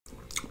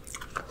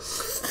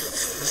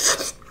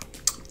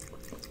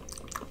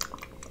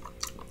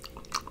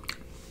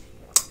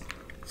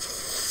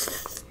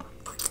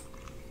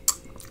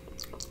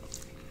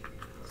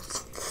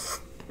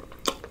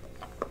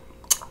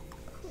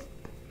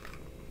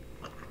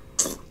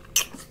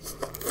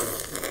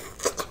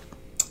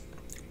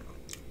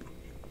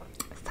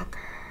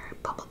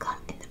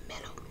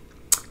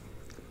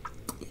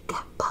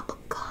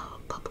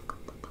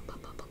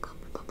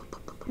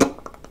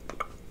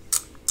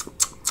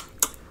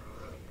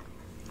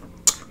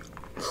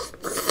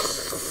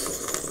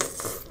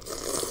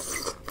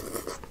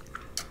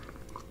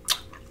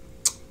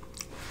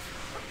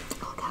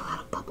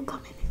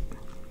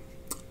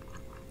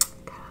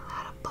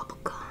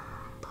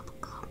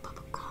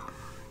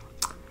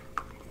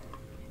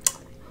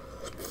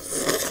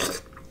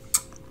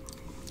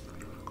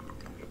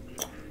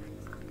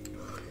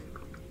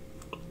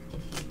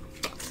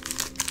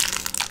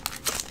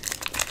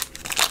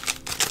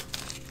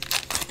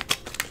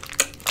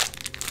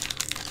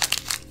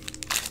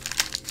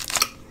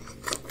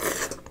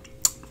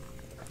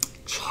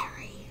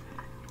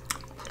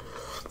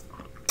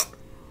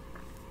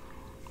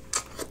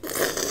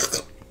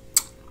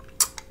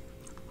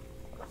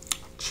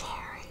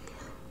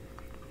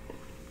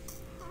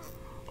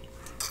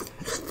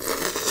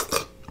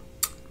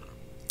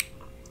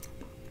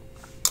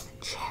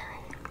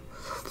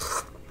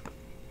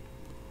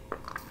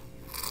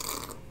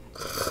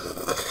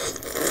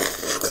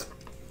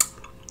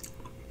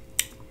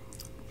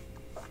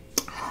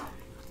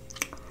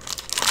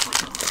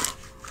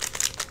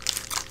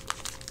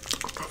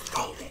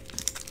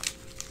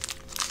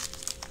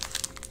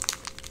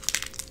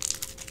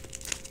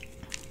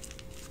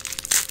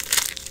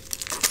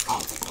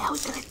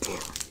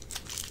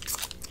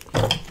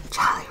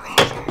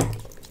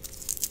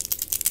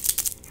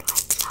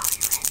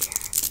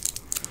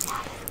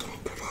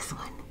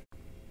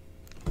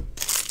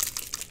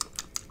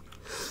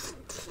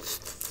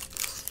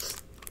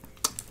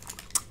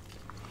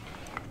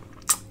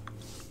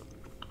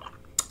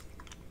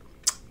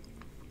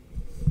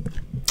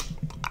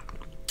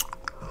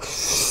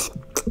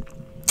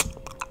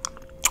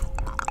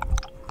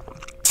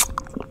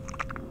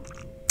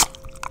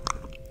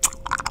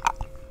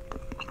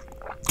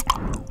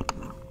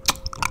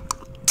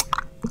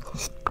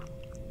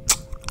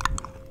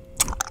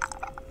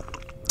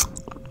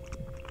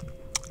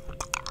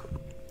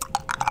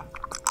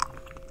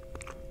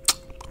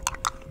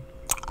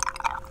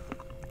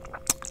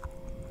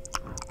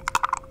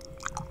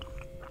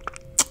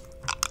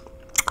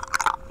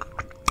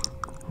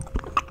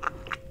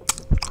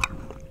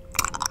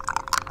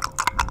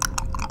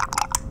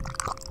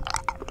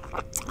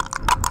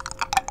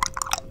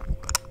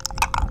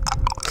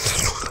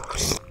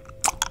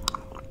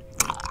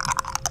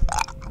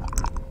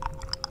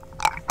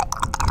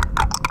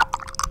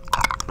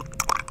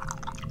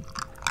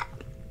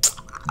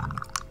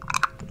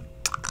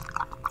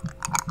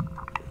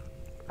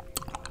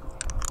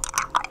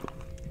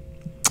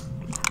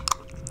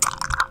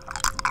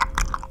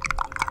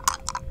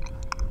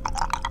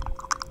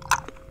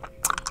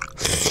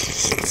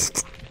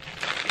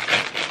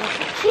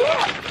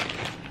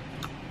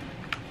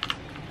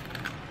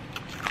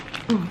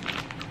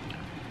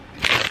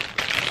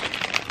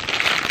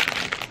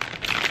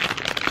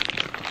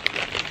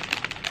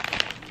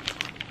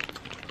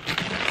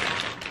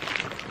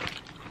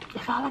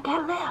all I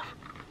got left.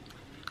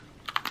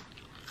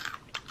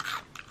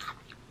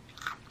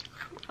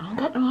 I don't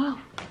got no more.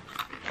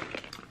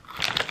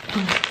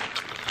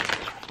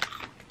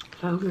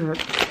 So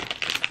good.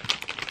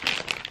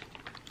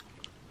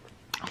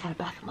 I gotta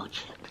buy some more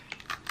chips.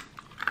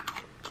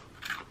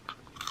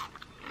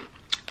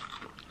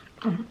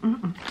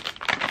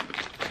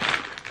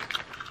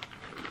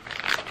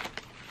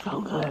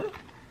 So good.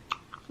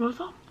 What's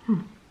up?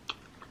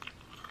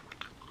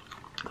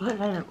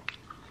 Good, ain't it?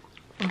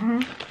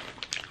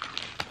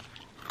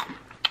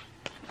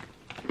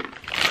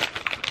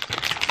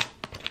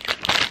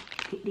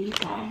 Get these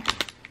guys.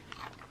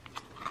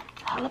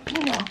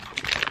 Jalapeno.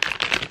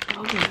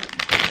 So good.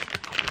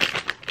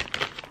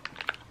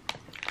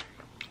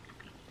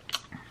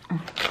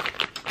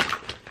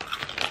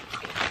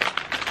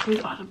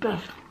 These are the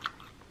best.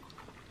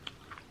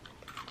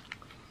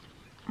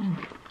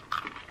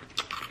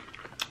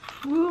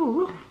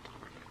 Ooh.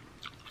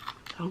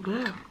 So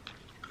good.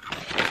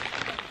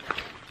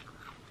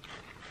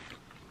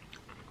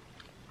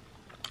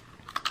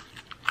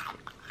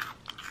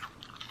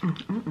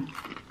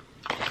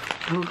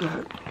 So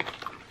good.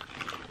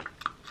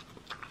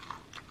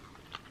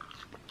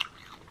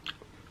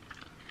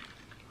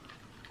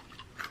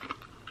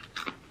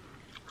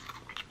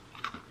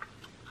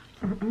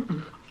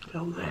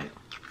 So good.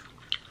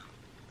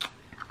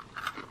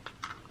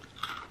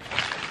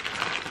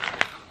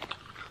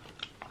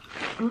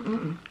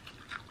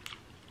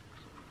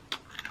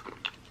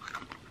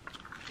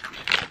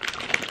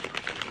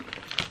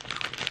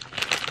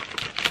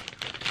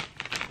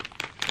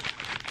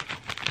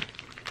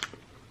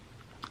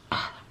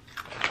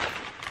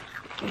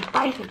 It's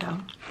spicy though.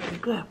 It's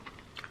good.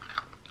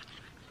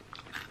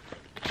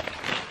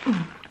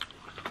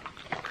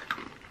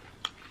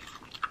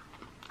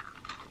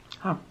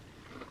 Oh,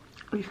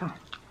 eat some.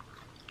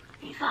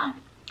 Eat some.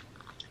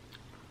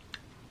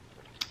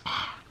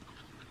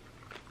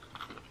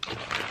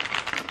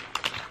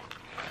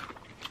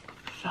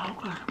 So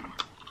good.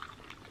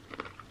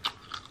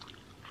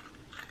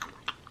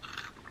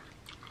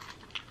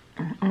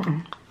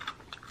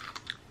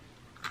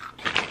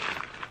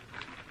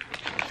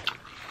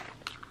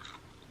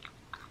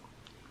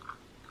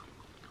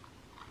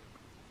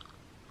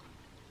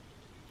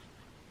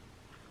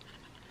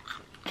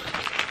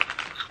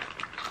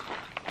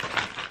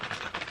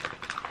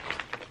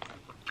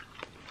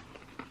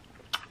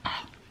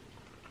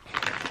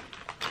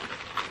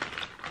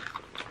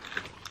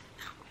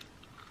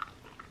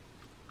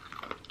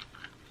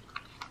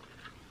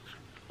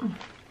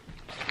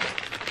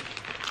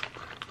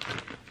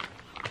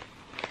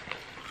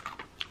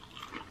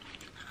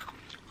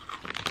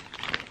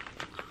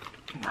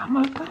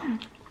 Almost done.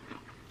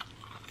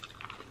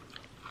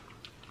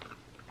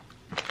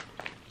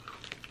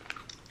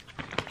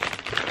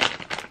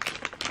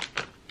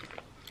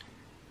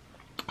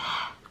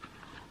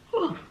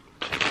 Ooh.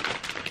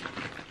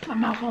 My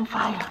mouth on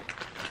fire.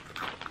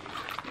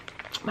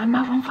 My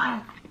mouth on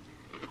fire.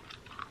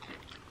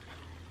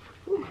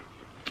 Ooh.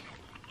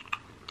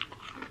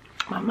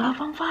 My mouth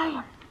on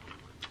fire.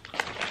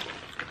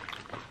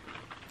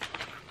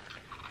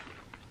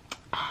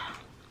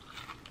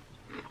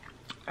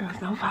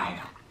 It's on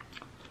fire.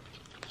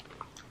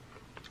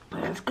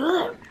 But it's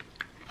good.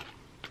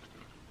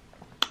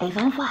 It's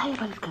on fire,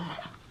 but it's good.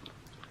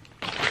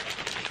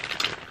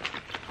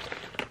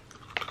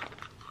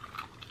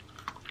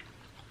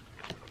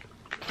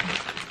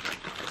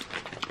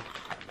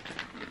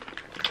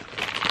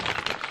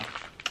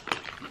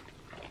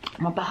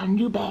 I'm gonna buy a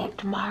new bag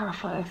tomorrow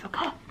for us,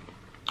 okay?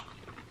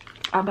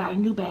 I'll buy a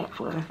new bag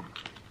for us.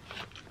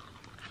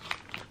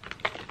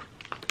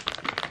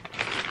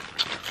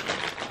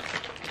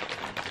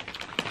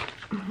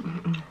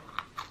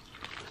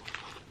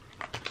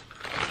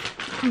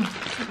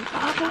 It's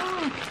all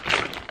gone.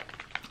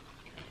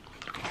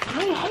 I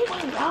really hate when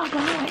it's all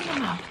gone. Ain't no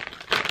more.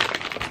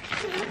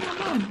 Ain't no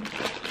more.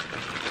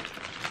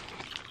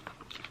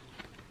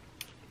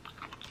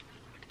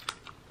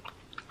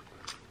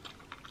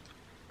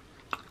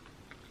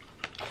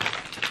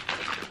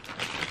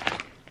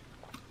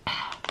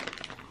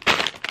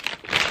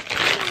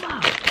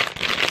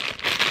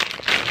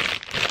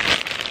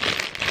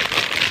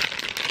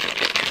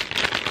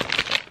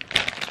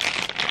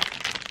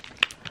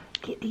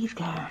 Get these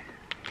guys.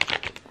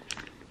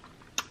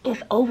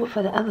 It's over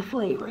for the other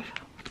flavors.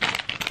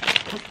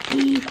 Because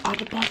these are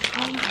the best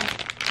flavors.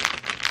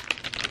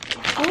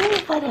 It's over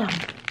for them.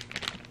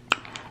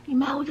 You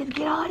might as well just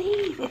get all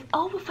these. It's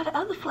over for the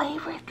other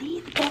flavors.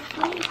 These are the best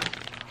flavors.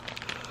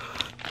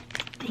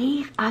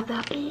 These are the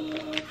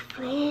best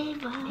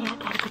flavors. Yeah, I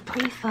got a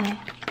Capri Sun.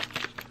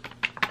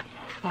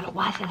 Gotta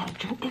wash it. I gotta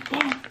drink this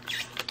down.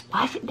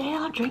 Wash it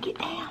down. Drink it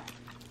down.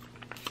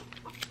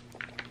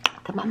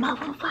 Got my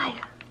mouth on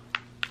fire.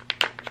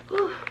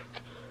 Ooh.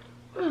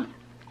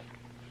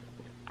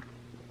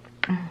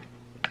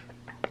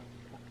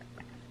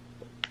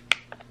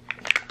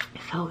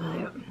 It's so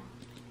good.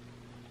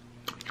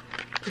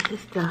 This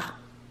is the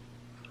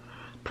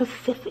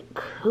Pacific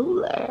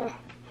Cooler.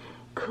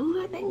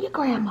 Cooler than your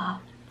grandma.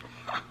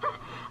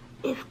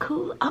 It's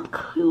cool. I'm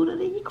cooler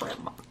than your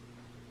grandma.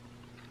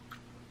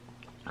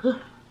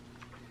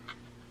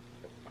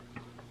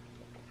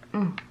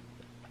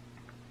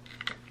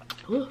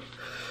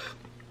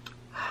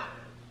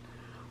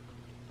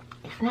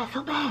 It's not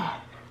so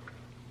bad.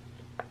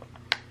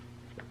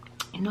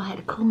 You know, I had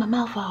to cool my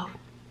mouth off.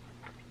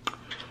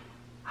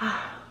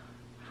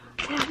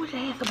 I wish I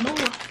had some more.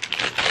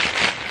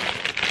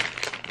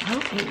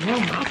 Okay, no,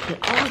 I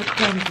put all the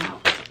crumbs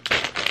out.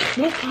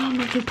 Next time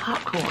we'll do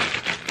popcorn.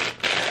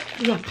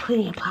 We have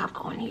plenty of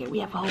popcorn here. We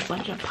have a whole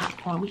bunch of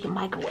popcorn we can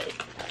microwave.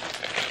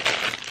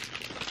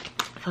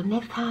 So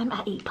next time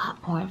I eat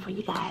popcorn for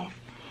you guys.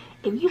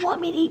 If you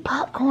want me to eat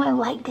popcorn,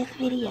 like this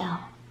video.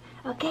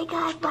 Okay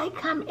guys, like,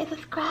 comment, and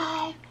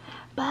subscribe.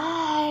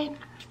 Bye.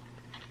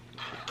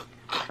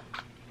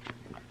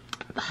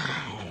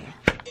 Bye.